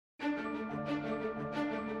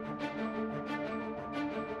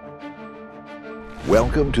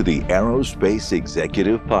Welcome to the Aerospace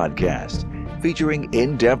Executive Podcast, featuring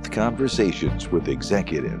in-depth conversations with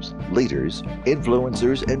executives, leaders,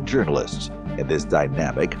 influencers, and journalists in this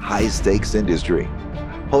dynamic, high-stakes industry.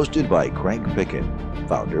 Hosted by Craig Picken,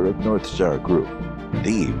 founder of North Star Group,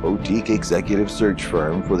 the boutique executive search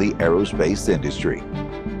firm for the aerospace industry.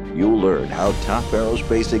 You'll learn how top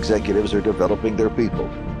aerospace executives are developing their people,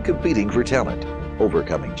 competing for talent,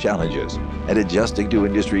 overcoming challenges, and adjusting to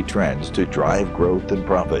industry trends to drive growth and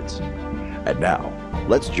profits. And now,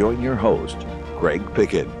 let's join your host, Craig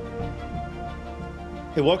Picken.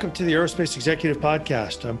 Hey, welcome to the Aerospace Executive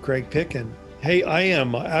Podcast. I'm Craig Picken. Hey, I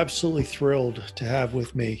am absolutely thrilled to have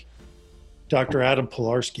with me Dr. Adam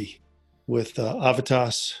Pilarski with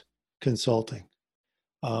Aviation Consulting.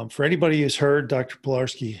 For anybody who's heard Dr.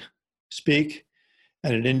 Pilarski speak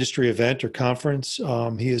at an industry event or conference,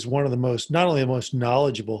 he is one of the most, not only the most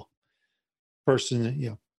knowledgeable folks in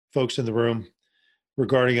the room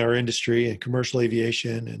regarding our industry and commercial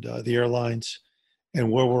aviation and the airlines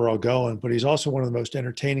and where we're all going, but he's also one of the most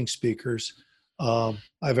entertaining speakers I've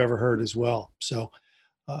ever heard as well. So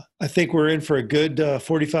I think we're in for a good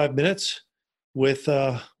 45 minutes with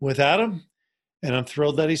Adam, and I'm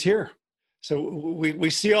thrilled that he's here. So we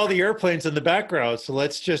see all the airplanes in the background. So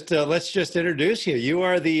let's just introduce you. You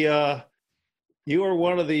are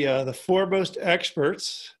one of the foremost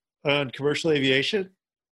experts on commercial aviation,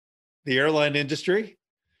 the airline industry,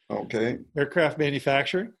 aircraft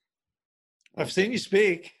manufacturing. I've seen you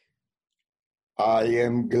speak. I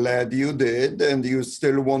am glad you did, and you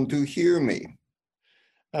still want to hear me.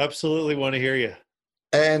 Absolutely want to hear you.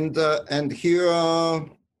 And here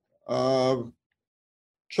are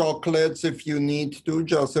chocolates if you need to.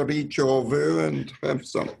 Just reach over and have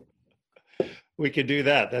some. We could do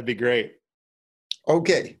that. That'd be great.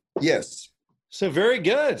 Okay. Yes. So very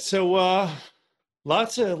good. So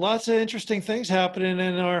lots of interesting things happening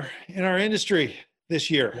in our industry this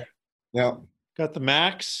year. Yeah. Got the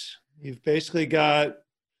MAX. You've basically got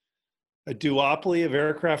a duopoly of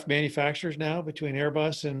aircraft manufacturers now between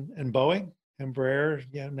Airbus and Boeing. Embraer,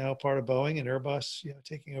 now part of Boeing, and Airbus,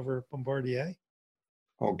 taking over Bombardier.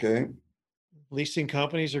 Okay. Leasing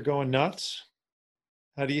companies are going nuts.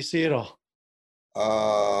 How do you see it all?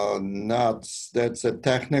 Nuts. That's a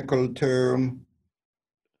technical term.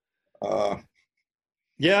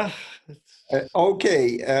 Yeah.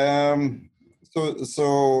 Okay.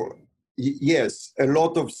 So yes, a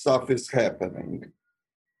lot of stuff is happening.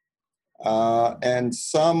 And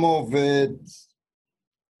some of it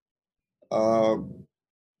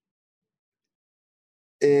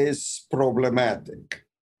is problematic.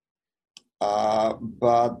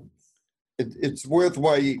 But it's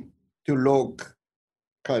worthwhile to look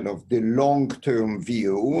kind of the long-term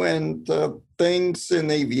view, and things in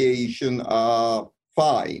aviation are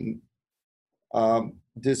fine,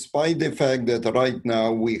 despite the fact that right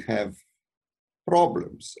now we have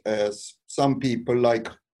problems, as some people like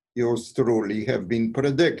yours truly have been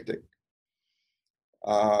predicting.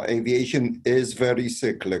 Aviation is very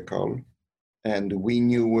cyclical, and we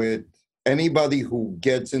knew it. Anybody who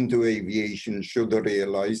gets into aviation should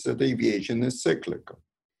realize that aviation is cyclical.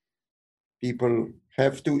 People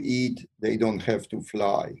have to eat, they don't have to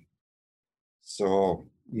fly. So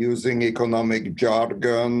using economic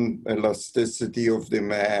jargon, elasticity of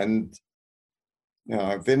demand,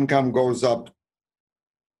 if income goes up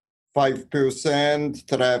 5%,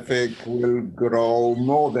 traffic will grow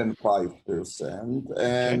more than 5%.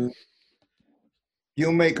 And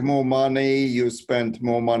you make more money, you spend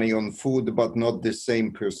more money on food, but not the same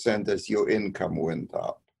percent as your income went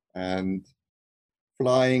up. And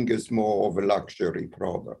flying is more of a luxury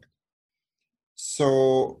product.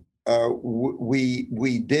 So we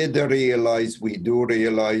do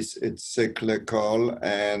realize it's cyclical,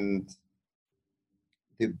 and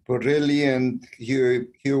the brilliant, here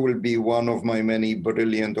will be one of my many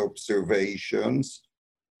brilliant observations.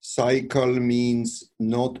 Cycle means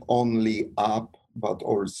not only up, but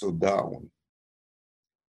also down.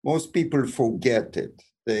 Most people forget it.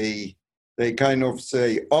 They kind of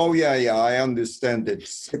say, oh, yeah, I understand it's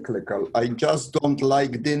cyclical. I just don't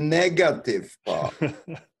like the negative part.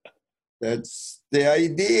 That's the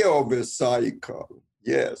idea of a cycle,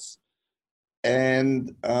 yes.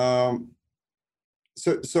 And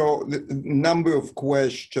so the number of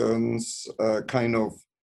questions, kind of,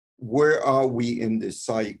 where are we in the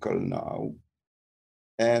cycle now?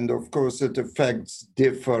 And of course, it affects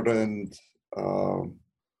different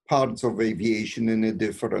parts of aviation in a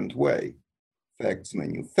different way. Affects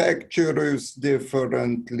manufacturers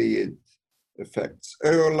differently. It affects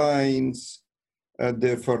airlines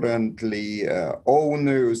differently,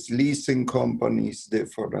 owners, leasing companies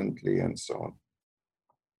differently, and so on.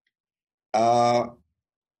 And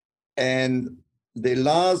the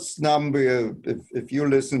last number, if you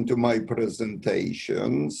listen to my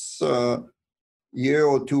presentations, year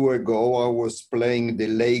or two ago, I was playing the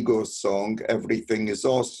Lego song, Everything is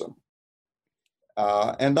Awesome.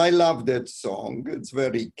 And I love that song. It's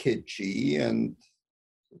very kitschy and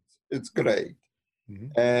it's great. Mm-hmm.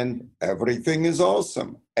 And everything is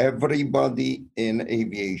awesome. Everybody in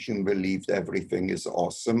aviation believed everything is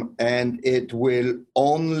awesome, and it will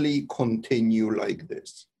only continue like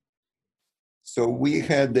this. So we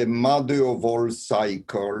had the mother of all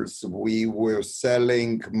cycles. We were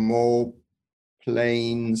selling more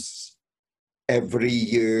planes every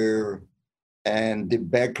year, and the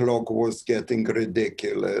backlog was getting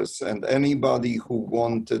ridiculous. And anybody who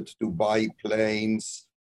wanted to buy planes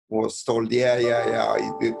was told, yeah.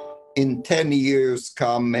 In 10 years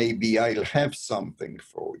come, maybe I'll have something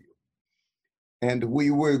for you. And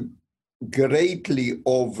we were greatly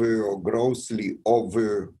grossly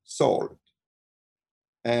oversold.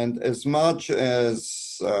 And as much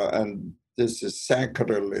as, and this is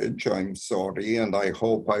sacrilege, I'm sorry, and I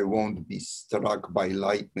hope I won't be struck by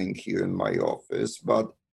lightning here in my office,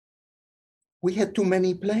 but we had too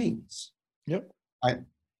many planes. Yep.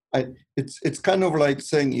 It's kind of like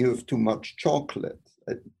saying you have too much chocolate.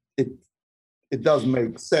 It does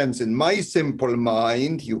make sense. In my simple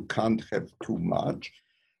mind, you can't have too much.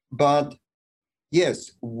 But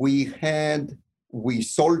yes, we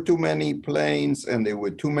sold too many planes, and there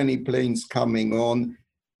were too many planes coming on,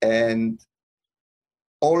 and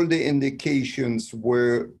all the indications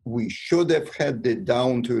were we should have had the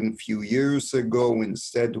downturn a few years ago.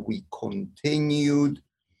 Instead, we continued,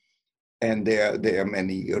 and there are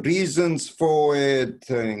many reasons for it,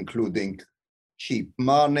 including cheap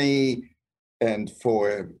money, and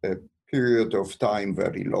for a period of time,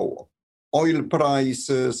 very low oil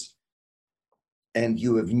prices. And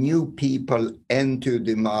you have new people enter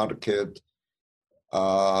the market.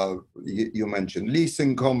 You mentioned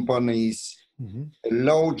leasing companies. Mm-hmm. A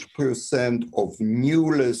large percent of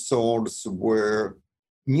new lessors were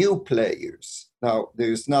new players. Now,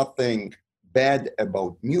 there's nothing bad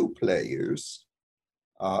about new players.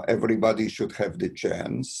 Everybody should have the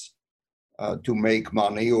chance to make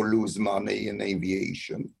money or lose money in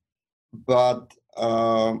aviation. But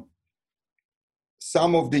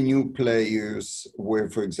some of the new players were,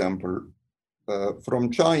 for example,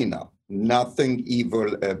 from China. Nothing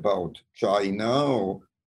evil about China or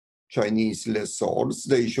Chinese lessors.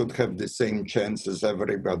 They should have the same chance as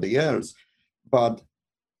everybody else. But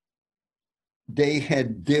they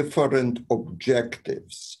had different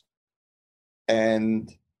objectives.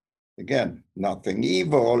 And again, nothing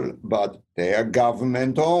evil, but they are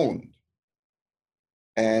government-owned.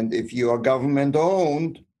 And if you are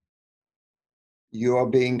government-owned, you are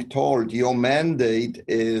being told your mandate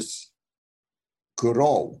is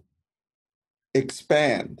grow,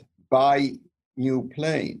 expand, buy new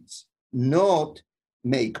planes, not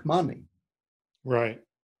make money. Right.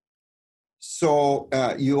 So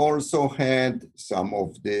you also had some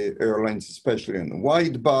of the airlines, especially in the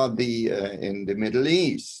wide body in the Middle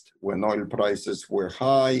East, when oil prices were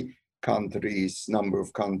high, number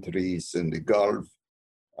of countries in the Gulf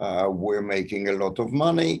were making a lot of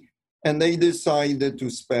money, and they decided to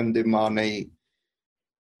spend the money,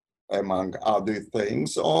 among other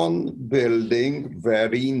things, on building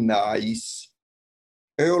very nice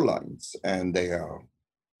airlines. And they are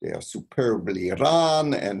superbly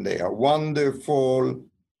run, and they are wonderful.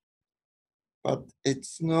 But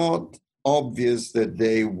it's not obvious that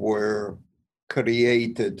they were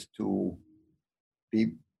created to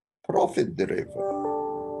be profit-driven.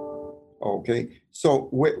 Okay, so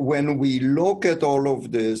when we look at all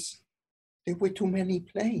of this, there were too many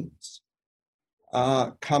planes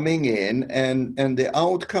coming in, and the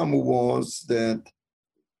outcome was that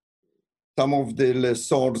some of the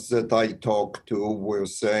lessors that I talked to were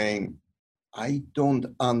saying, I don't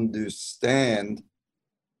understand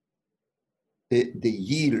the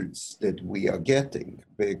yields that we are getting,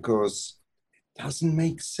 because it doesn't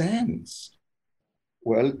make sense.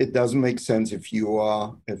 Well, it doesn't make sense if you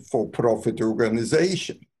are a for-profit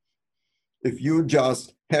organization. If you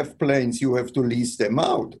just have planes, you have to lease them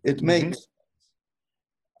out. It makes sense.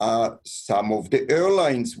 Some of the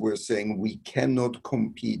airlines were saying we cannot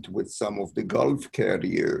compete with some of the Gulf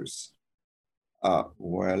carriers.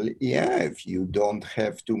 Well, yeah, if you don't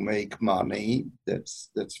have to make money, that's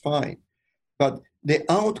fine. But the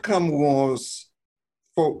outcome was,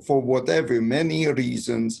 for whatever, many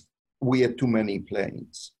reasons, we had too many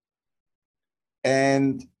planes.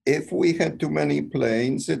 And if we had too many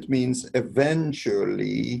planes, it means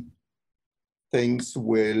eventually things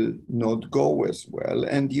will not go as well,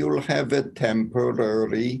 and you'll have a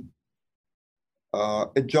temporary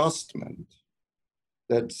adjustment.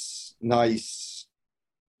 That's nice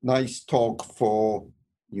talk for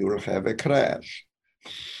you'll have a crash.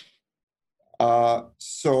 That's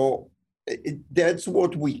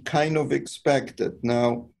what we kind of expected.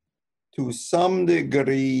 Now, to some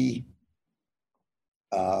degree,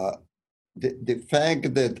 the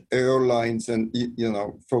fact that airlines and,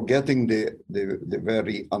 forgetting the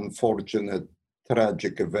very unfortunate,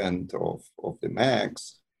 tragic event of the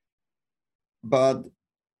MAX, but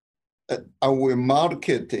our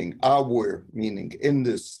marketing, meaning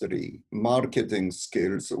industry, marketing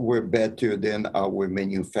skills were better than our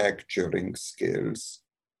manufacturing skills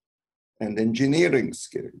and engineering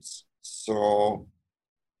skills. So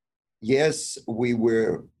yes, we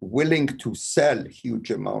were willing to sell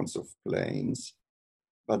huge amounts of planes,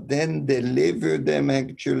 but then deliver them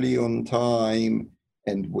actually on time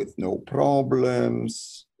and with no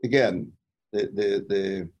problems. Again,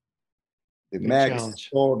 the MAX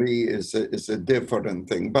story is a different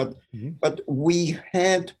thing, but we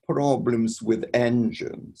had problems with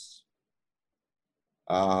engines.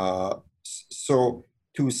 So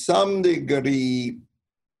to some degree,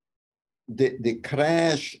 the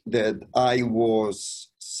crash that I was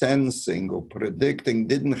sensing or predicting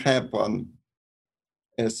didn't happen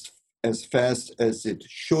as fast as it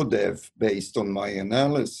should have based on my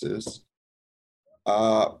analysis.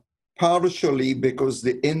 Partially because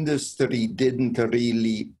the industry didn't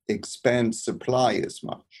really expand supply as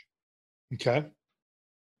much. Okay.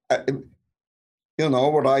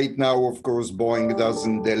 Right now, of course, Boeing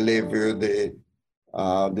doesn't deliver the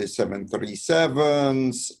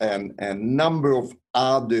 737s and number of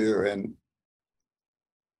other, and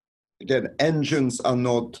again, engines are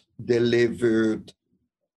not delivered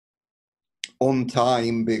on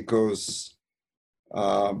time because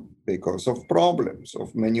of problems,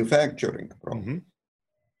 of manufacturing problems.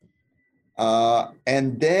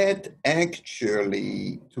 And that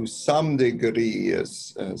actually, to some degree,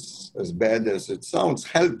 as bad as it sounds,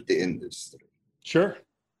 helped the industry. Sure.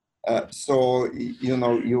 So,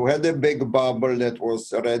 you had a big bubble that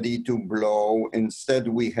was ready to blow. Instead,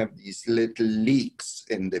 we have these little leaks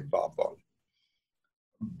in the bubble.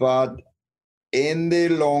 But in the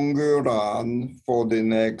longer run, for the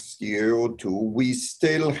next year or two, we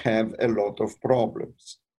still have a lot of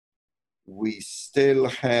problems. We still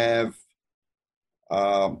have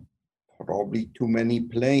probably too many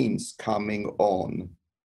planes coming on,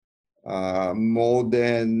 more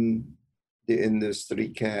than the industry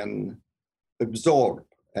can absorb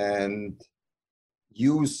and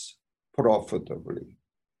use profitably.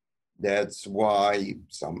 That's why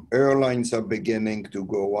some airlines are beginning to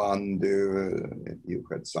go under. You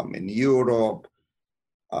had some in Europe.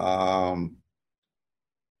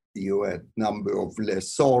 You had number of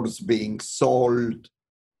lessors being sold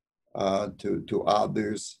to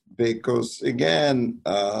others, because again,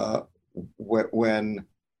 when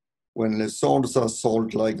lessors are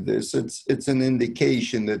sold like this, it's an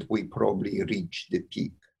indication that we probably reached the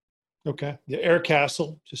peak. Okay. The Air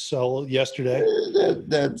Castle just sold yesterday.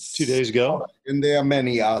 That's 2 days ago. And there are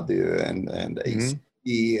many other and ACE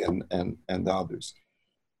and others.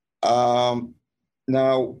 Now,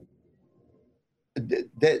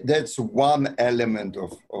 that's one element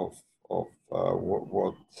of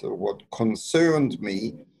what concerned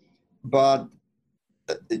me. But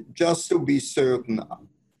just to be certain,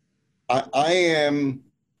 I am,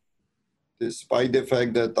 despite the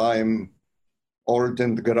fact that I'm old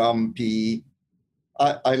and grumpy,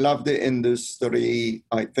 I love the industry.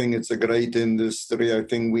 I think it's a great industry. I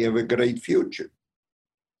think we have a great future.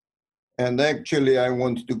 And actually, I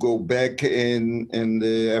want to go back in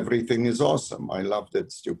the Everything is Awesome. I love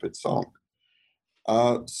that stupid song.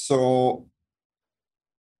 So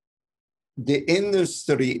the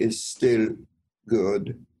industry is still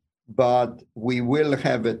good, but we will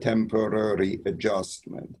have a temporary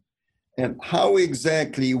adjustment. And how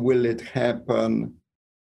exactly will it happen?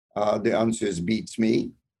 The answer is beats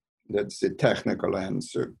me. That's the technical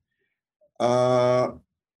answer.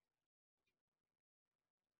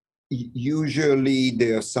 Usually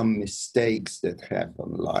there are some mistakes that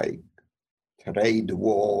happen, like trade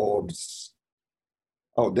wars.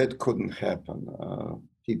 Oh, that couldn't happen.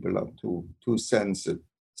 People are too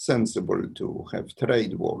sensible to have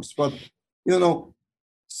trade wars. But,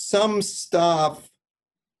 some stuff,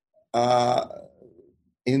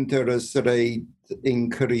 interest rate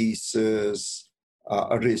increases,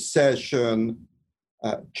 a recession,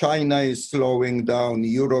 China is slowing down,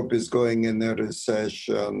 Europe is going in a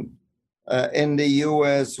recession. In the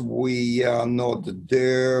US, we are not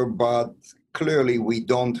there, but clearly we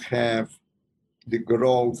don't have the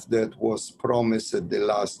growth that was promised at the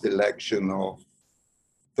last election of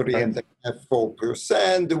 3.5%,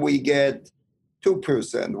 4%. We get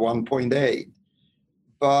 2%, 1.8.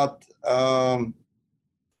 But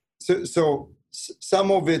so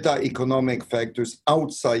some of it are economic factors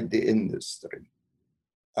outside the industry.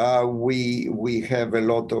 We have a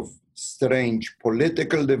lot of strange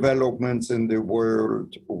political developments in the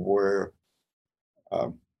world where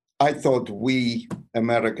I thought we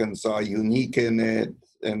Americans are unique in it,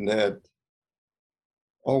 and that,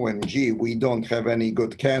 OMG, we don't have any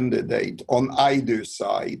good candidate on either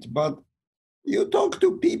side. But you talk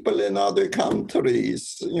to people in other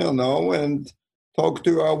countries, and talk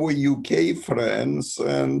to our UK friends,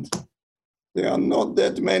 and there are not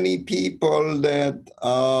that many people that,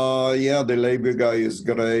 yeah, the Labour guy is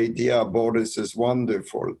great. Yeah, Boris is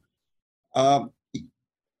wonderful.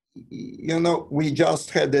 We just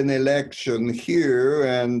had an election here,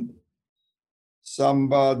 and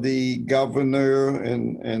somebody, governor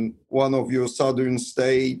in one of your southern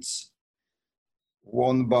states,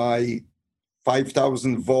 won by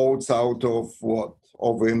 5,000 votes out of what,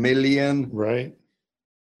 over 1 million? Right.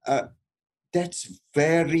 That's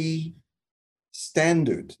very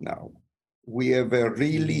standard now. We have a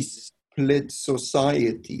really split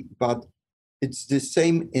society, but it's the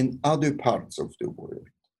same in other parts of the world.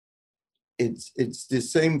 It's the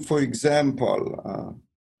same, for example,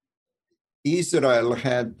 Israel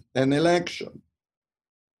had an election,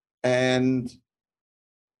 and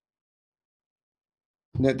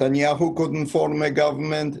Netanyahu couldn't form a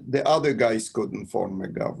government, the other guys couldn't form a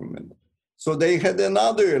government. So they had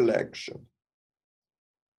another election.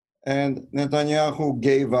 And Netanyahu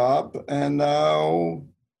gave up, and now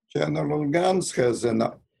General Gantz has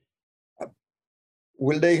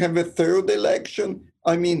will they have a third election?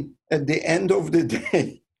 I mean, at the end of the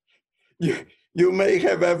day, you may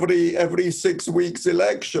have every 6 weeks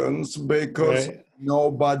elections because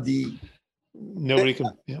nobody can.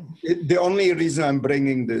 Yeah. The only reason I'm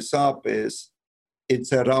bringing this up is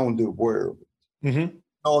it's around the world,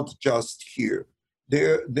 not just here.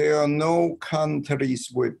 There are no countries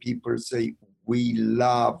where people say, we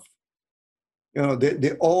love,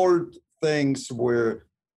 the old things were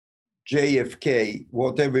JFK,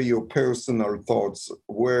 whatever your personal thoughts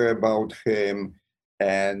were about him,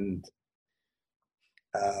 and,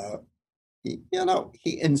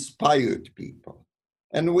 he inspired people.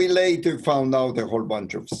 And we later found out a whole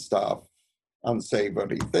bunch of stuff,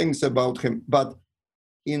 unsavory things about him, but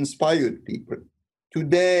he inspired people.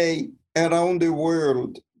 Today, around the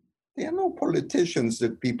world, there are no politicians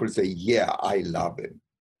that people say, yeah, I love him.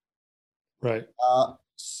 Right.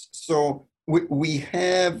 So we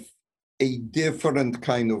have a different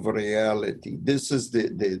kind of reality. This is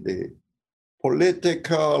the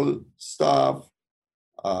political stuff,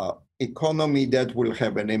 economy that will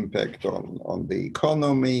have an impact on the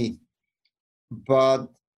economy. But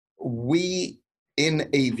we in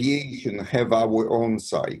aviation have our own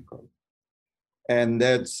cycle, and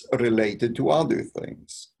that's related to other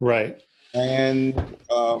things. Right. And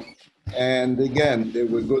again, there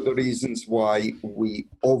were good reasons why we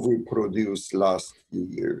overproduced last few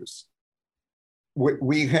years.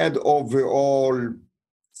 We had overall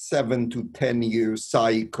 7 to 10 year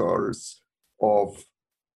cycles of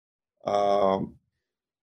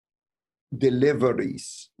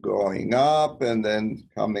deliveries going up and then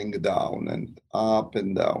coming down and up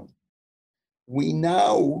and down. We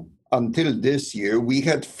now, until this year, we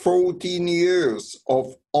had 14 years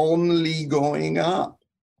of only going up.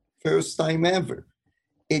 First time ever.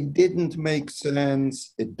 It didn't make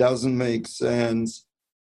sense. It doesn't make sense.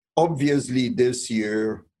 Obviously, this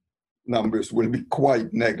year, numbers will be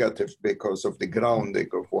quite negative because of the grounding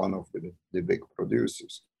of one of the big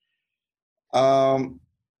producers.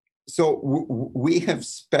 So we have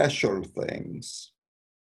special things.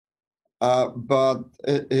 But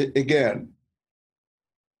again,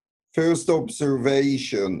 first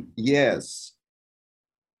observation, yes,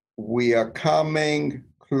 we are coming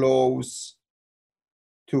close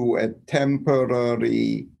to a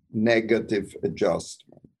temporary negative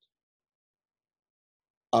adjustment.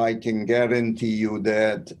 I can guarantee you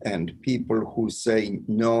that, and people who say,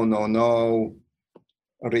 no,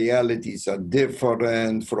 realities are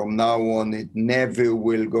different, from now on it never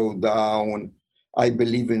will go down. I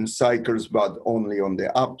believe in cycles, but only on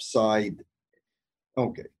the upside.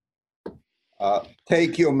 Okay.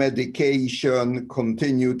 Take your medication,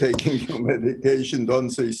 continue taking your medication, don't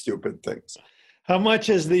say stupid things. How much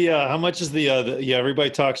is everybody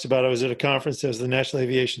talks about, I was at a conference, there's the National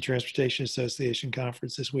Aviation Transportation Association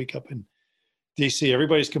conference this week up in DC.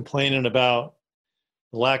 Everybody's complaining about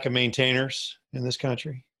the lack of maintainers in this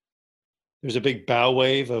country. There's a big bow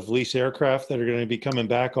wave of lease aircraft that are going to be coming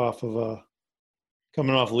back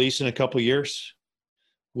coming off lease in a couple of years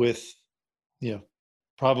with,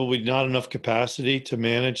 probably not enough capacity to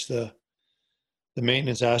manage the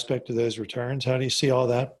maintenance aspect of those returns. How do you see all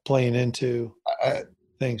that playing into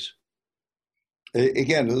things?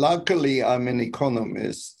 Again, luckily, I'm an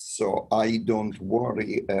economist, so I don't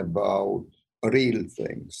worry about real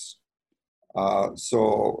things.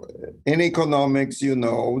 So in economics,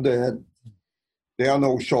 that there are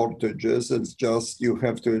no shortages. It's just you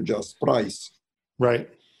have to adjust price. Right.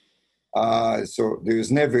 So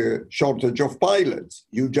there's never shortage of pilots.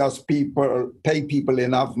 You just pay people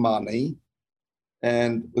enough money,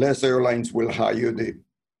 and less airlines will hire the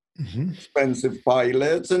expensive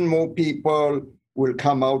pilots, and more people will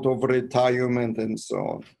come out of retirement and so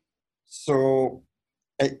on. So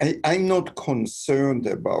I'm not concerned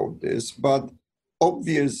about this, but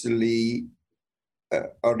obviously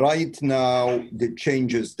right now the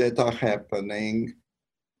changes that are happening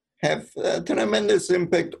have a tremendous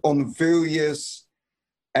impact on various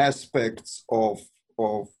aspects of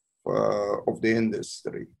the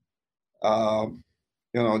industry.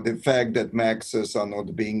 The fact that MAXs are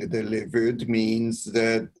not being delivered means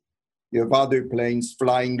that you have other planes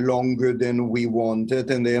flying longer than we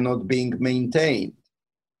wanted, and they're not being maintained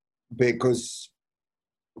because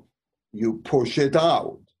you push it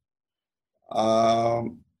out.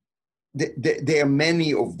 There are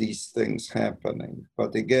many of these things happening,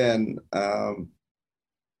 but again,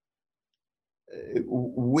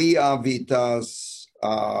 we Avitas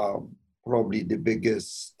are probably the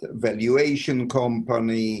biggest valuation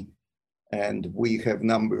company, and we have a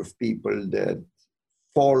number of people that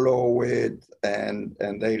follow it, and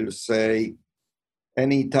they'll say,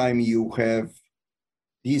 anytime you have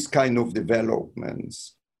these kind of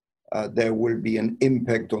developments, there will be an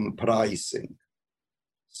impact on pricing.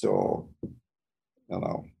 So,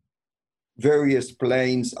 various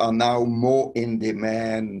planes are now more in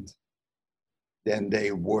demand than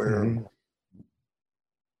they were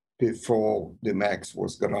before the MAX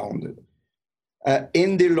was grounded.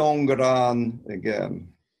 In the long run,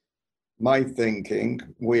 again, my thinking,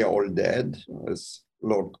 we are all dead, as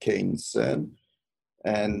Lord Keynes said,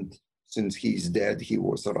 and since he's dead, he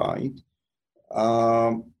was right.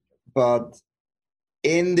 But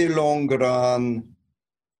in the long run,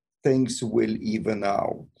 things will even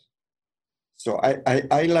out. So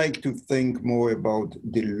I like to think more about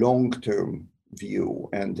the long-term view.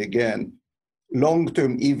 And again,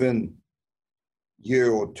 long-term, even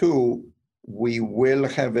year or two, we will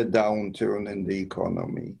have a downturn in the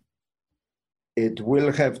economy. It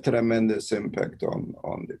will have tremendous impact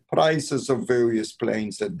on the prices of various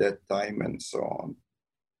planes at that time and so on.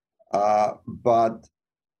 But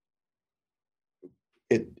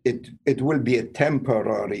it will be a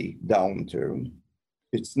temporary downturn.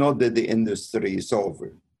 It's not that the industry is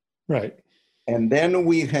over. Right. And then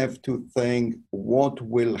we have to think what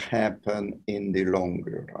will happen in the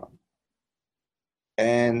longer run.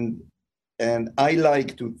 And I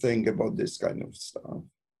like to think about this kind of stuff.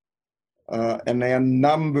 And there are a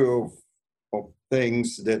number of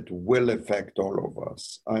things that will affect all of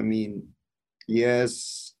us. I mean,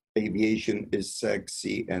 yes, aviation is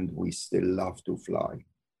sexy and we still love to fly.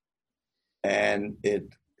 And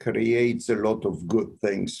it creates a lot of good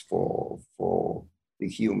things for the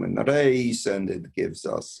human race, and it gives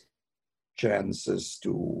us chances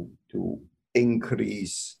to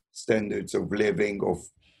increase standards of living of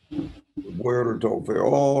the world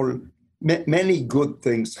overall. Many good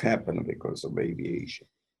things happen because of aviation.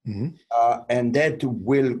 And that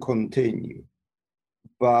will continue.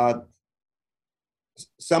 But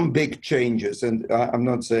some big changes, and I'm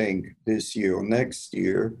not saying this year or next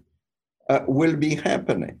year, will be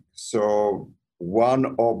happening. So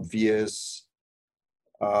one obvious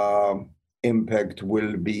impact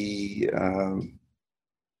will be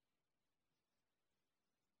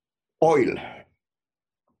oil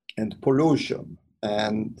and pollution.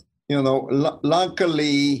 And,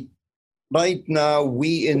 luckily, right now,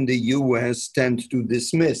 we in the US tend to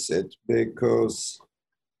dismiss it because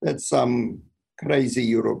that's some crazy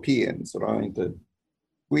Europeans, right? A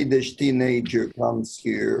Swedish teenager comes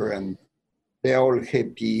here and they're all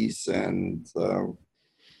hippies, and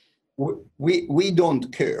we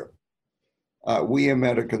don't care. We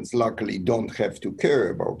Americans, luckily, don't have to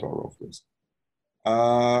care about all of this.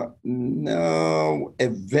 No,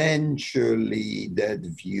 eventually that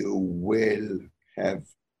view will have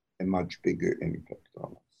a much bigger impact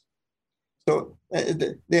on us. So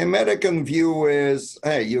the American view is,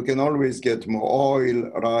 hey, you can always get more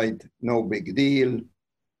oil, right? No big deal.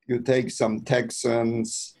 You take some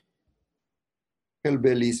Texans,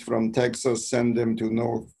 hillbillies from Texas, send them to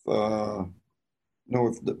North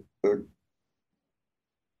Dakota.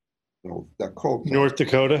 North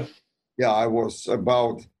Dakota. Yeah, I was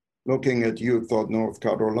about looking at you, thought North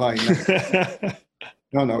Carolina.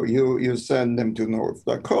 No, you send them to North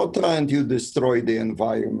Dakota and you destroy the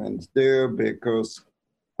environment there, because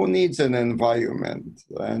who needs an environment?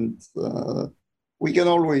 And we can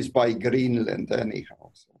always buy Greenland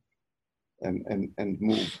anyhow, so, and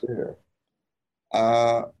move there.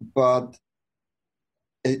 But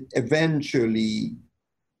eventually,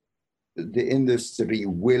 the industry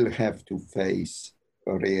will have to face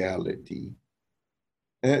a reality.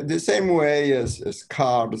 The same way as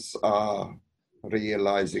cars are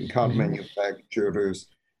realizing, car manufacturers,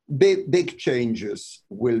 big changes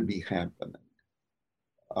will be happening.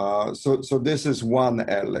 So this is one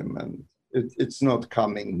element. It's not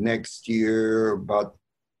coming next year, but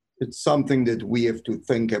it's something that we have to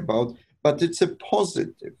think about. But it's a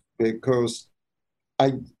positive, because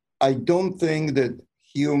I don't think that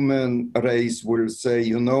human race will say,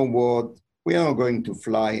 you know what, we are not going to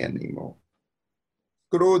fly anymore.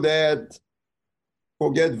 Screw that,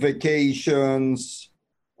 forget vacations,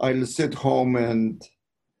 I'll sit home and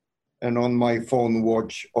on my phone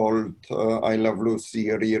watch old I Love Lucy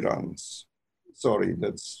reruns. Sorry,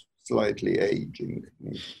 that's slightly aging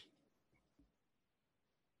me.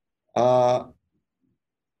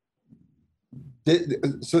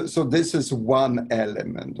 So this is one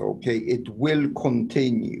element, okay? It will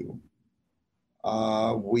continue.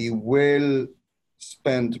 We will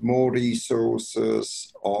spend more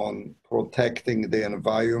resources on protecting the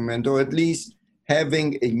environment, or at least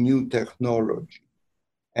having a new technology.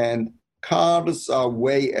 And cars are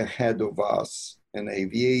way ahead of us in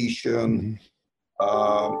aviation,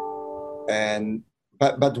 but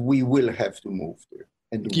we will have to move there.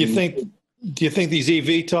 And Do you think these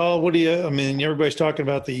eVTOL? I mean, everybody's talking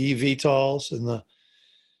about the eVTOLs and the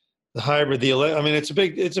hybrid, I mean,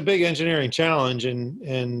 it's a big engineering challenge,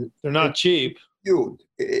 and they're not cheap. Huge.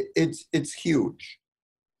 It's huge.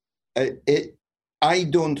 I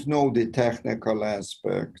don't know the technical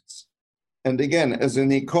aspects. And again, as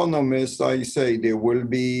an economist, I say there will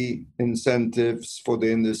be incentives for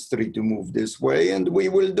the industry to move this way, and we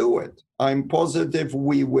will do it. I'm positive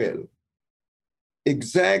we will.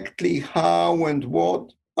 Exactly how and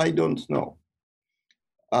what, I don't know.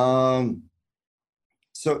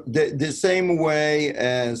 So the same way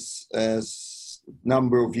as a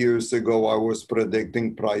number of years ago, I was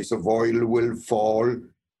predicting price of oil will fall,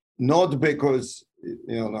 not because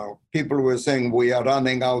people were saying we are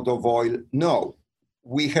running out of oil. No,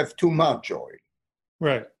 we have too much oil.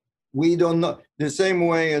 Right. We don't know. The same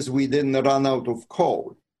way as we didn't run out of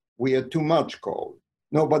coal. We had too much coal.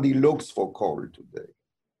 Nobody looks for coal today.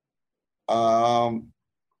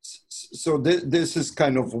 So this is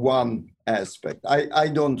kind of one aspect. I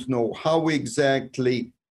don't know how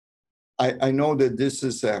exactly. I know that this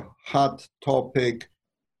is a hot topic.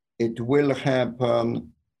 It will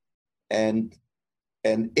happen. And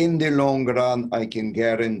in the long run, I can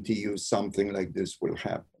guarantee you something like this will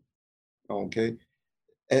happen. Okay?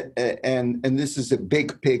 And this is a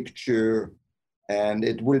big picture, and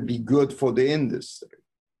it will be good for the industry.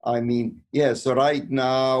 I mean, yes, right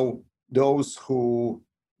now, those who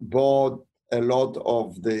bought a lot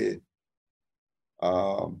of the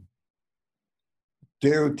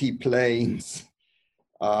dirty planes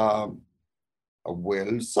will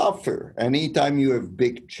suffer. Anytime you have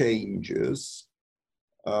big changes,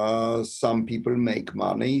 some people make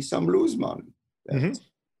money, some lose money. That's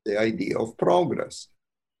the idea of progress.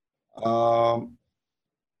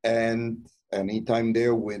 And anytime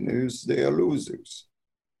they're winners, they are losers.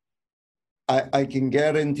 I can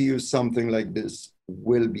guarantee you something like this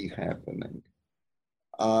will be happening.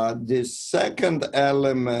 The second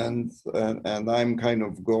element, and I'm kind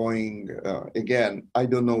of going, again, I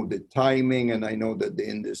don't know the timing, and I know that the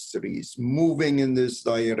industry is moving in this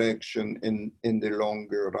direction in the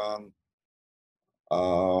longer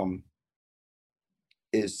run,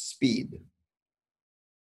 is speed.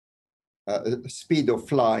 Speed of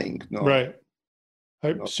flying. No. Right.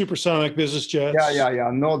 Supersonic business jets. Yeah.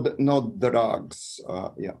 Not drugs.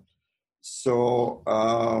 Yeah. So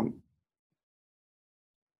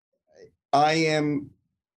I am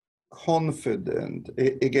confident.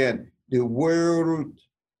 Again, the world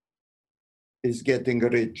is getting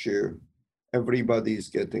richer. Everybody is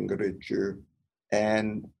getting richer.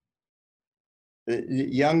 And the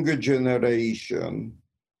younger generation,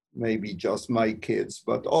 maybe just my kids,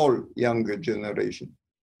 but all younger generation,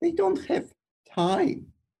 they don't have time.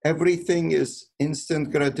 everything is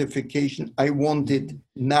instant gratification. I want it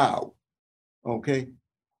now. Okay.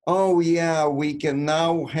 Oh, yeah, we can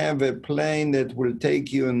now have a plane that will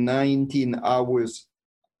take you in 19 hours.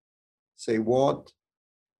 Say what?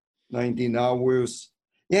 19 hours?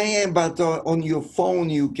 Yeah, but on your phone,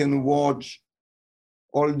 you can watch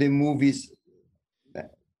all the movies.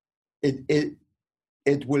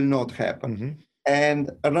 It will not happen. Mm-hmm. And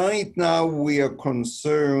right now, we are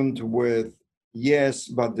concerned with, yes,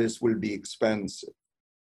 but this will be expensive.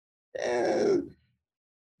 The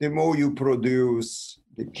more you produce,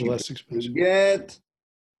 the cheaper Less expensive. you get.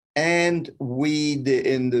 And we, the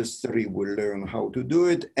industry, will learn how to do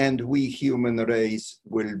it, and we, human race,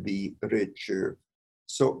 will be richer.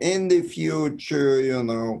 So in the future,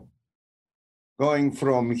 going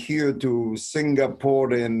from here to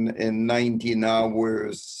Singapore in 19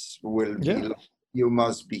 hours will be, you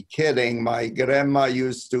must be kidding. My grandma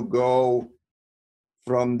used to go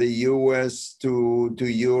from the US to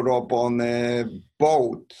Europe on a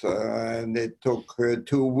boat, and it took her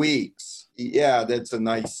 2 weeks. Yeah, that's a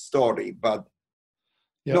nice story, but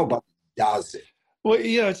nobody does it. Well,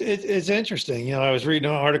 it's interesting. I was reading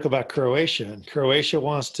an article about Croatia, and Croatia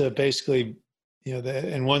wants to basically,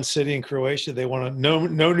 in one city in Croatia, they want no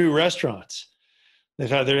new restaurants.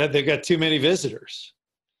 They've got too many visitors.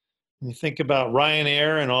 And you think about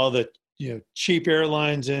Ryanair and all the cheap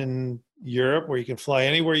airlines in Europe, where you can fly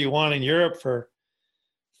anywhere you want in Europe for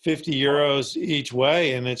 50 euros each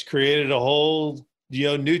way, and it's created a whole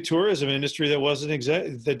new tourism industry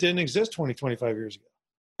that didn't exist 20, 25 years ago.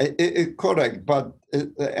 Correct, but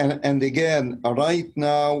and again, right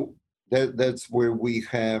now that's where we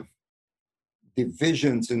have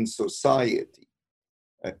divisions in society.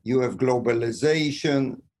 You have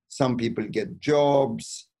globalization. Some people get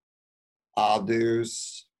jobs,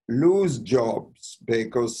 others lose jobs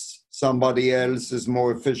because somebody else is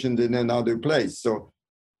more efficient in another place. So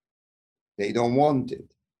they don't want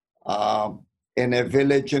it. In a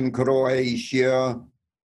village in Croatia,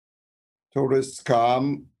 tourists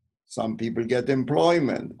come, some people get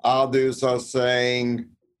employment. Others are saying,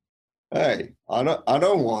 hey, I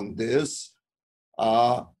don't want this.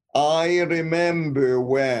 I remember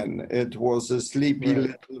when it was a sleepy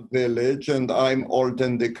little village and I'm old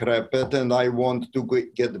and decrepit and I want to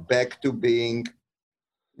get back to being,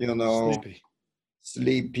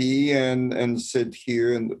 sleepy and sit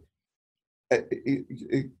here and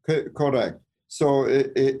correct. So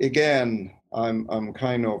again, I'm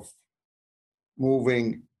kind of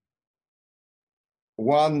moving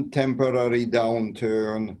one temporary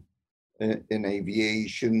downturn in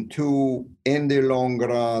aviation. Two, in the long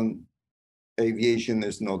run, aviation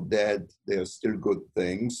is not dead. There are still good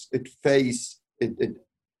things. It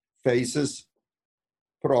faces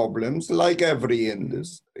problems like every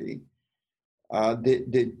industry.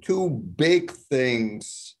 The two big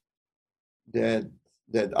things that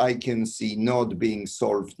I can see not being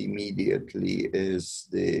solved immediately is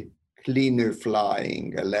the cleaner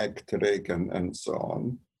flying, electric, and so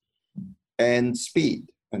on, and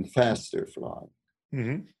speed and faster flying.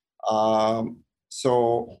 Mm-hmm.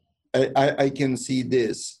 So I can see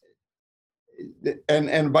this.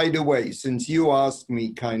 And by the way, since you asked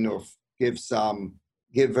me kind of give some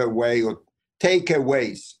giveaway or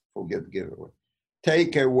takeaways, forget giveaway,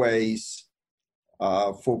 takeaways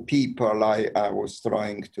for people, I was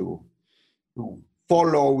trying to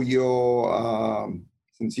follow your,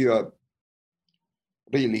 since you are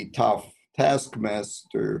really tough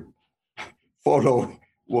taskmaster, follow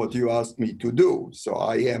what you asked me to do. So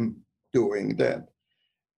I am doing that.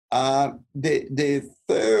 The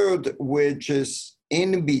third, which is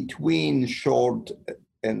in between short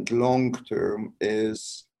and long term,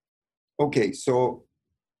 is, okay, so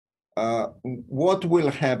what will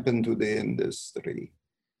happen to the industry?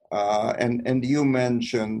 And you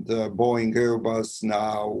mentioned Boeing, Airbus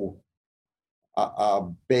now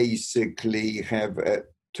basically have a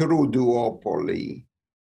true duopoly.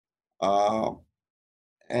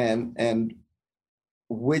 And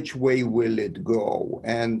which way will it go?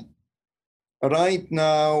 And right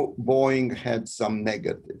now, Boeing had some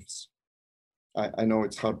negatives. I know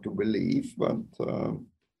it's hard to believe, but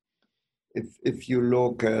if you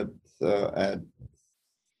look at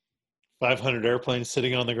 500 airplanes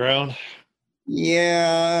sitting on the ground.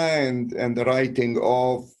 Yeah, and writing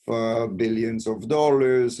off billions of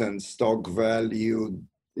dollars and stock value,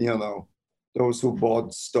 those who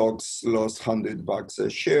bought stocks lost $100 a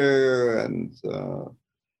share, and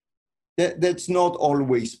that's not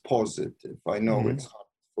always positive. I know it's hard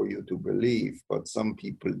for you to believe, but some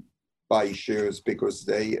people buy shares because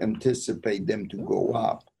they anticipate them to go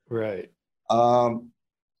up. Right.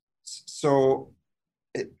 So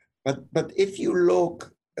But if you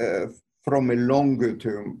look from a longer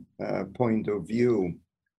term point of view,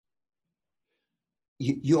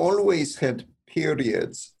 you always had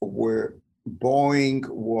periods where Boeing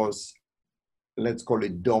was, let's call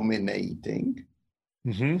it, dominating.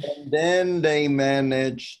 Mm-hmm. And then they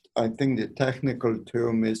managed, I think the technical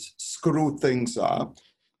term is screw things up.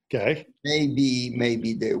 Okay.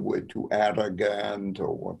 Maybe they were too arrogant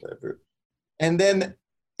or whatever. And then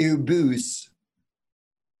Airbus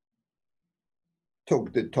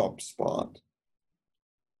took the top spot.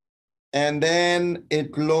 And then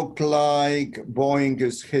it looked like Boeing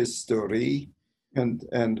is history. And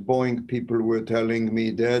Boeing people were telling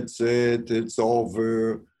me, that's it, it's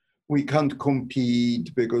over. We can't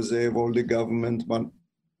compete because they have all the government money.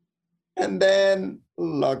 And then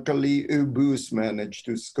luckily Airbus managed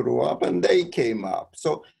to screw up and they came up.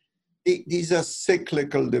 So these are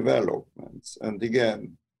cyclical developments. And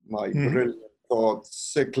again, my brilliant thought,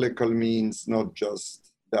 cyclical means not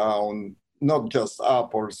just down, not just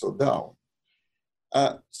up, also down.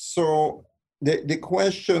 So the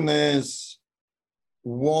question is,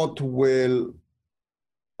 what will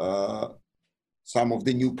some of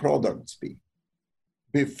the new products be?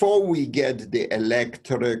 Before we get the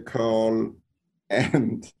electrical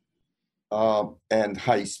and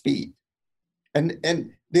high speed. And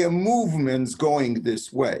there are movements going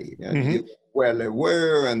this way. And you're well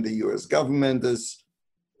aware, and the US government is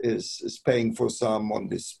paying for some on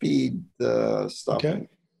the speed stuff. Okay.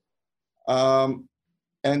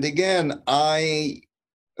 And again, I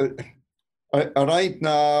right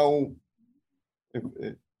now,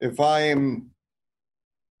 if I'm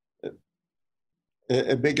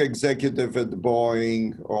a big executive at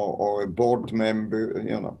Boeing or a board member,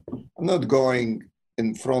 I'm not going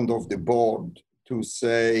in front of the board to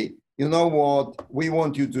say, you know what, we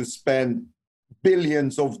want you to spend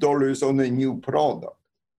billions of dollars on a new product.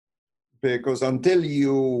 Because until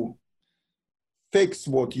you fix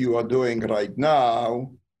what you are doing right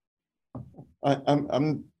now,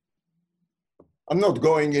 I'm not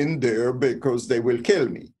going in there because they will kill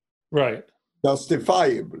me. Right.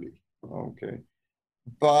 Justifiably. Okay.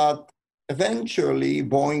 But eventually,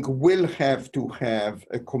 Boeing will have to have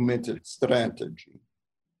a committed strategy.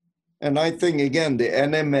 And I think, again, the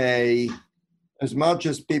NMA, as much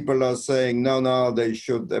as people are saying, no, they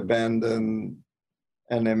should abandon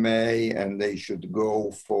NMA and they should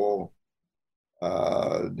go for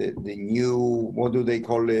the new, what do they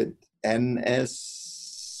call it?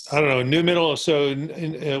 NS? I don't know, new middle. So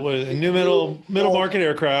it was a new middle market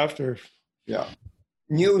aircraft, or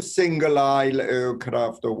new single aisle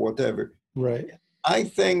aircraft or whatever. Right. I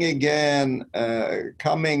think, again,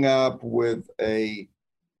 coming up with a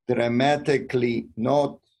dramatically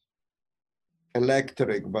not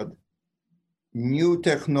electric, but new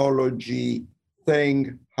technology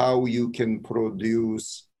thing, how you can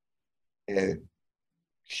produce a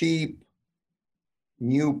cheap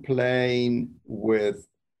new plane with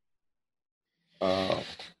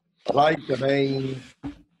light range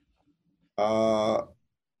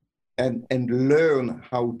and learn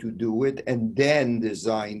how to do it and then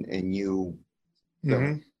design a new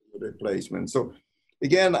replacement. So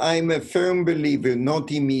again, I'm a firm believer,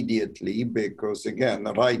 not immediately, because again,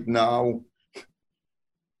 right now,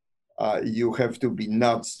 you have to be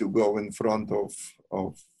nuts to go in front of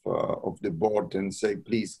the board and say,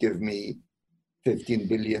 please give me $15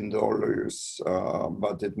 billion,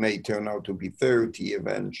 but it may turn out to be 30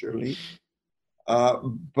 eventually.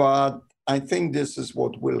 But I think this is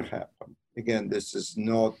what will happen. Again, this is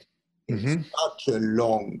not in such a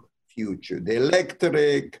long future. The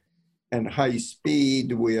electric and high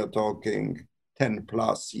speed, we are talking 10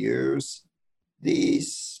 plus years.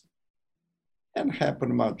 These can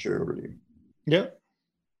happen much earlier. Yep.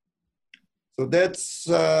 So that's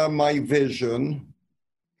my vision.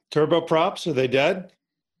 Turboprops, are they dead?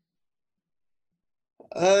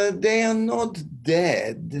 They are not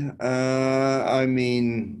dead. I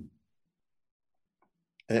mean,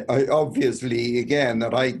 obviously, again,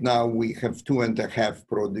 right now we have 2.5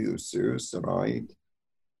 producers, right?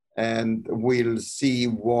 And we'll see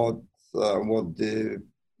what the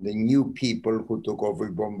new people who took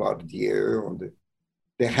over Bombardier or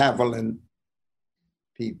the Havilland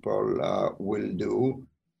people will do.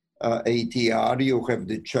 ATR, you have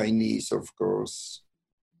the Chinese, of course,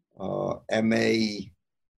 MA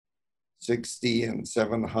 60 and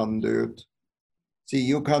 700. See,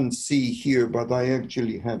 you can't see here, but I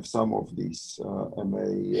actually have some of these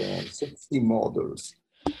MA 60 models.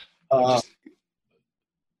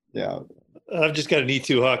 Yeah. I've just got an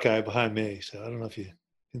E2 Hawkeye behind me, so I don't know if you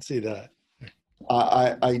can see that.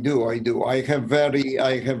 I do. I have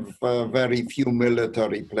very few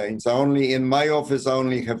military planes. In my office, I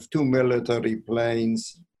only have two military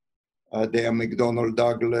planes. They are McDonnell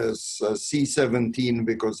Douglas C-17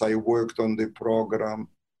 because I worked on the program,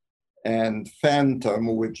 and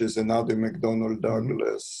Phantom, which is another McDonnell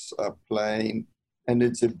Douglas plane. And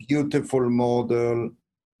it's a beautiful model.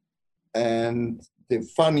 And the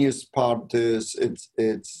funniest part is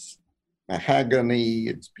it's mahogany,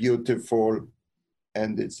 it's beautiful,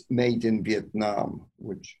 and it's made in Vietnam,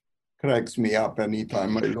 which cracks me up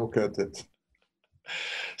anytime I look at it.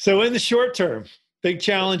 So in the short term, big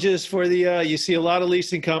challenges for the, you see a lot of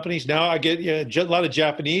leasing companies. Now I get a lot of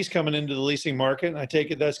Japanese coming into the leasing market. And I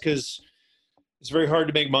take it that's because it's very hard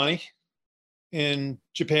to make money in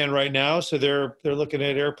Japan right now. So they're looking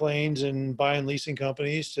at airplanes and buying leasing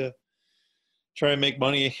companies to try and make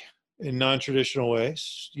money in non-traditional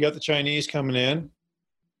ways. You got the Chinese coming in,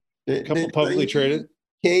 a couple publicly traded.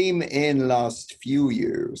 Came in last few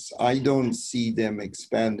years. I don't see them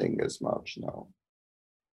expanding as much now.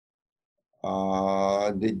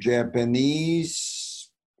 The Japanese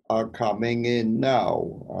are coming in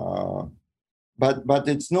now, but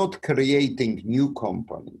it's not creating new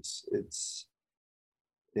companies.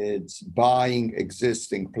 It's buying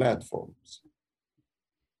existing platforms.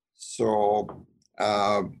 So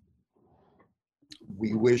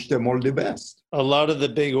we wish them all the best. A lot of the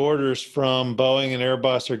big orders from Boeing and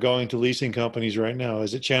Airbus are going to leasing companies right now.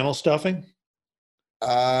 Is it channel stuffing?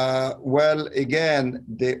 Well, again,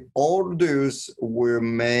 the orders were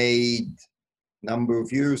made a number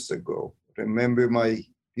of years ago. Remember my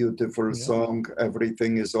beautiful song,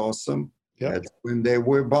 Everything is Awesome? Yep. That's when they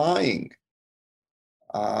were buying.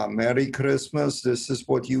 Merry Christmas, this is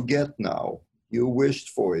what you get now. You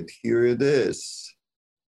wished for it, here it is.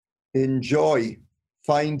 Enjoy,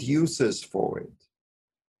 find uses for it.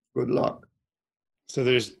 Good luck. So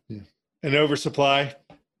there's an oversupply?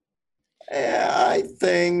 I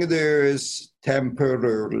think there is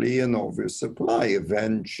temporarily an oversupply.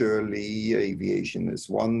 Eventually, aviation is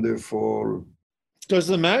wonderful. Does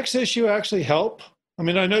the MAX issue actually help? I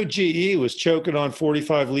mean, I know GE was choking on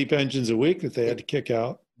 45 LEAP engines a week that they had to kick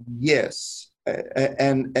out. Yes.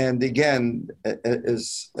 And again,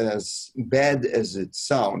 as bad as it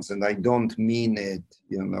sounds, and I don't mean it,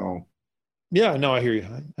 Yeah, no, I hear you.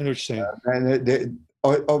 I know what you're saying.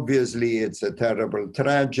 Obviously, it's a terrible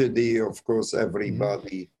tragedy. Of course,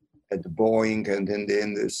 everybody at Boeing and in the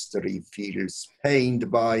industry feels pained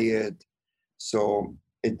by it. So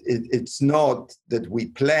it's not that we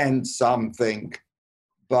planned something,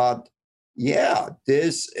 but yeah,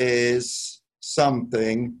 this is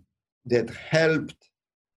something that helped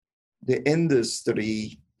the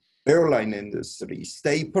industry, airline industry,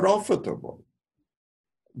 stay profitable.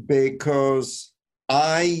 Because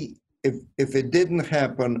if it didn't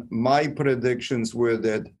happen, my predictions were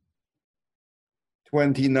that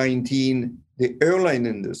 2019, the airline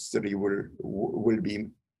industry will be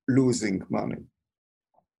losing money.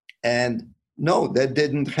 And no, that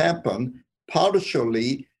didn't happen,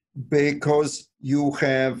 partially because you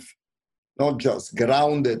have not just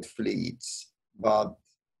grounded fleets, but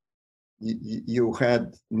you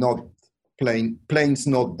had not planes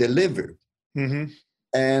not delivered.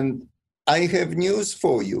 And I have news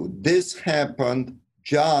for you. This happened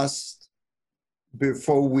just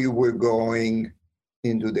before we were going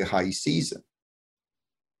into the high season.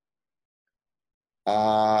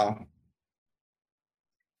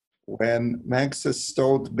 When Maxes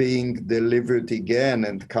start being delivered again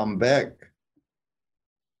and come back,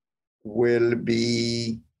 will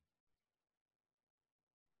be,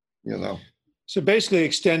 So basically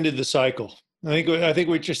extended the cycle. I think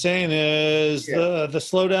what you're saying is the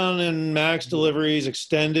slowdown in MAX deliveries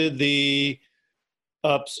extended the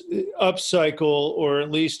up cycle, or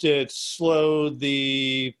at least it slowed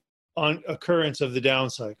the occurrence of the down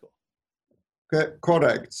cycle.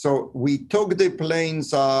 Correct. So we took the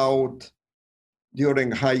planes out during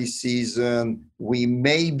high season. We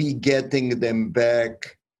may be getting them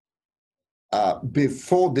back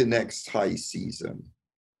before the next high season.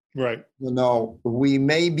 Right. We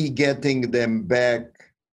may be getting them back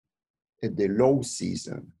at the low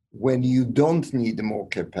season when you don't need more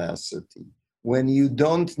capacity, when you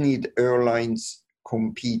don't need airlines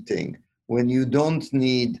competing, when you don't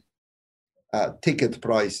need ticket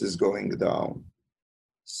prices going down.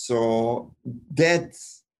 So that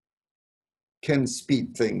can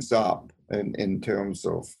speed things up in terms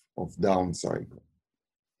of down cycle.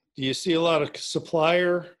 Do you see a lot of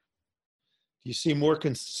supplier? Do you see more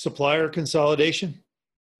supplier consolidation?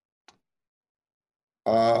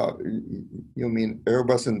 Uh, you mean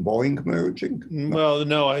Airbus and Boeing merging? Well,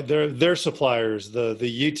 no, they're suppliers. The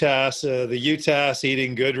UTAS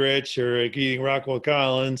eating Goodrich or eating Rockwell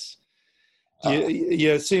Collins.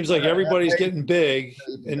 Yeah, it seems like everybody's getting big,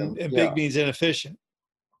 and big means inefficient.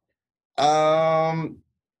 There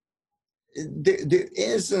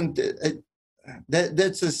isn't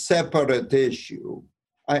that's a separate issue.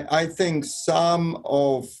 I think some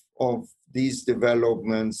of these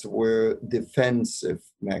developments were defensive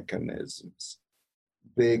mechanisms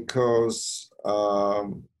because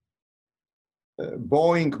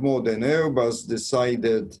Boeing more than Airbus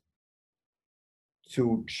decided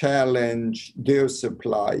to challenge their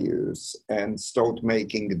suppliers and start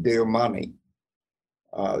making their money.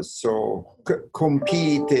 So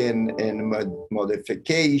compete in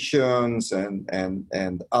modifications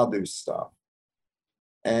and other stuff.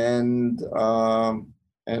 And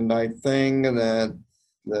I think that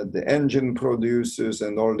the engine producers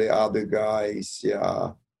and all the other guys,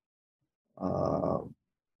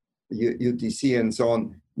 UTC and so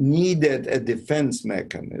on, needed a defense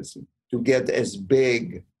mechanism to get as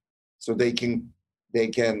big so they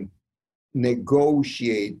can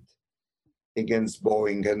negotiate against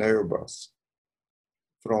Boeing and Airbus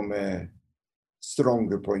from a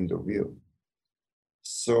stronger point of view.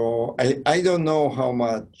 So I don't know how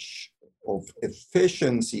much of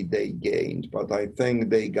efficiency they gained, but I think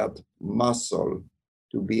they got muscle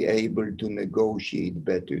to be able to negotiate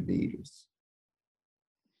better deals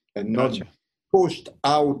and not pushed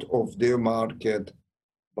out of their market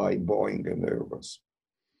by Boeing and Airbus.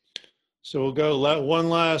 So we'll go one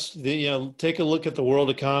last, take a look at the world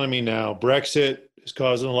economy now. Brexit is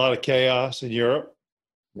causing a lot of chaos in Europe.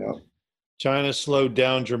 Yeah. China slowed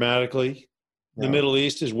down dramatically. The Middle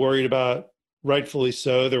East is worried about, rightfully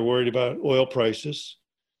so, they're worried about oil prices.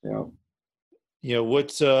 Yeah.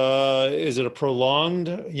 Is it a prolonged,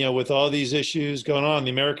 with all these issues going on,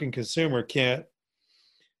 the American consumer can't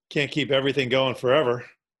keep everything going forever.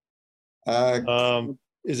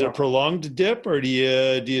 Is it a prolonged dip, or do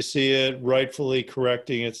you see it rightfully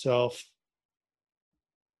correcting itself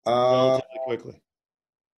relatively quickly?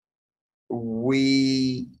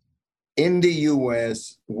 In the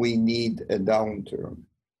U.S., we need a downturn.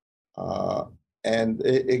 And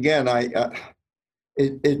again,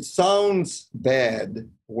 it sounds bad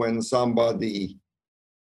when somebody,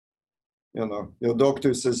 your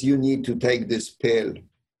doctor says you need to take this pill,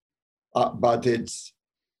 but it's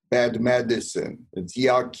bad medicine. It's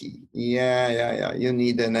yucky. Yeah. You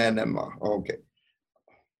need an enema. Okay.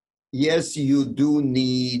 Yes, you do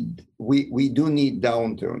need, we do need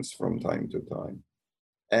downturns from time to time.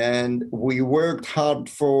 And we worked hard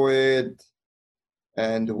for it,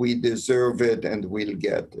 and we deserve it, and we'll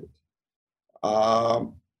get it.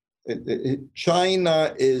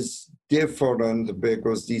 China is different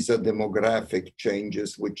because these are demographic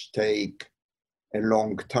changes which take a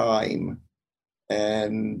long time.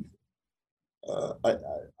 And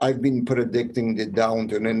I've been predicting the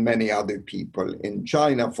downturn, and many other people in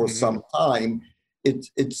China for some time.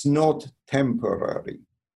 It's not temporary.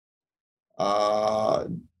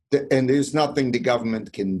 And there's nothing the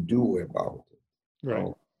government can do about it.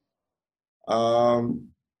 Right.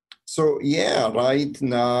 So right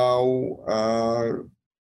now,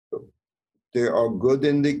 there are good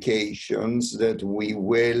indications that we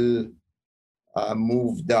will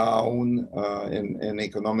move down in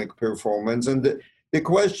economic performance. And the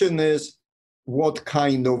question is, what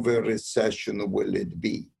kind of a recession will it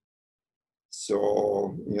be?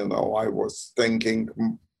 So, I was thinking,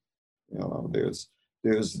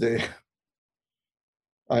 there's the,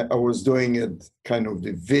 I was doing it kind of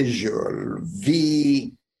the visual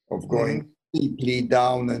V of going steeply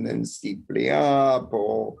down and then steeply up,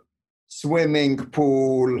 or swimming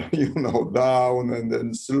pool, down and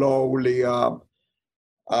then slowly up.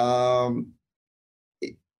 I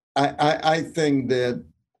think that,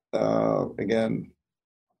 again,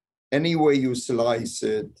 any way you slice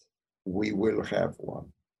it, we will have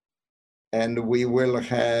one. And we will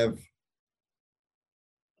have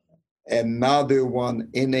another one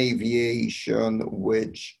in aviation,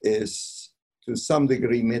 which is to some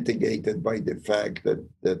degree mitigated by the fact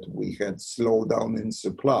that we had slowdown in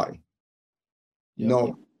supply,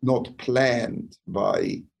 not planned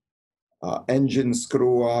by engine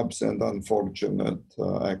screw-ups and unfortunate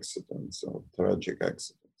accidents or tragic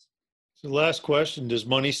accidents. So last question, does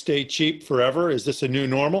money stay cheap forever? Is this a new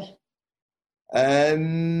normal?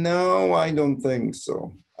 No, I don't think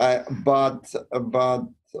so. But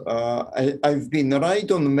I've been right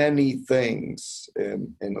on many things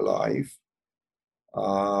in life,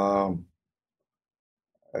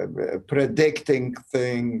 predicting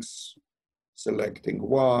things, selecting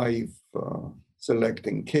wife,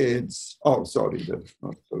 selecting kids. Oh, sorry, that's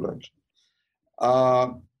not selection.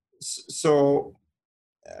 So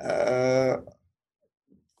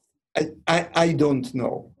I don't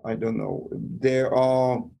know. I don't know. There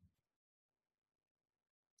are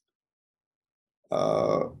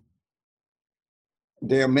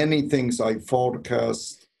many things I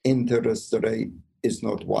forecast. Interest rate is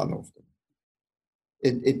not one of them.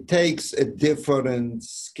 It takes a different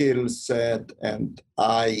skill set, and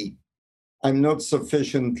I'm not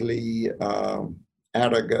sufficiently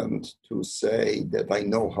arrogant to say that I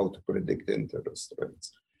know how to predict interest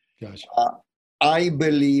rates. Gotcha. I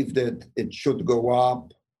believe that it should go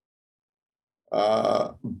up,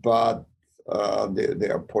 but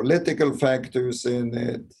there are political factors in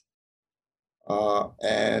it,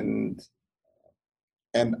 and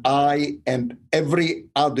I and every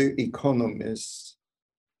other economist,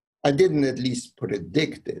 I didn't at least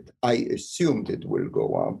predict it. I assumed it will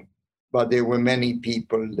go up, but there were many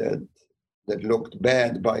people that looked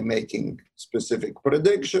bad by making specific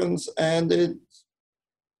predictions, and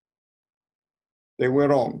they were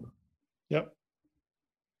wrong. Yep.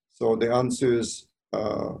 So the answer is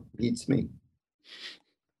beats me.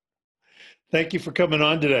 Thank you for coming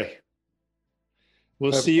on today.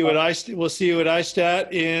 We'll see you at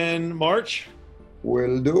ISTAT in March.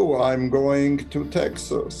 Will do. I'm going to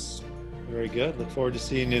Texas. Very good. Look forward to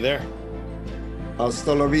seeing you there.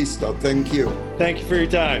 Hasta la vista. Thank you. Thank you for your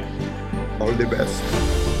time. All the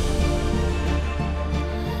best.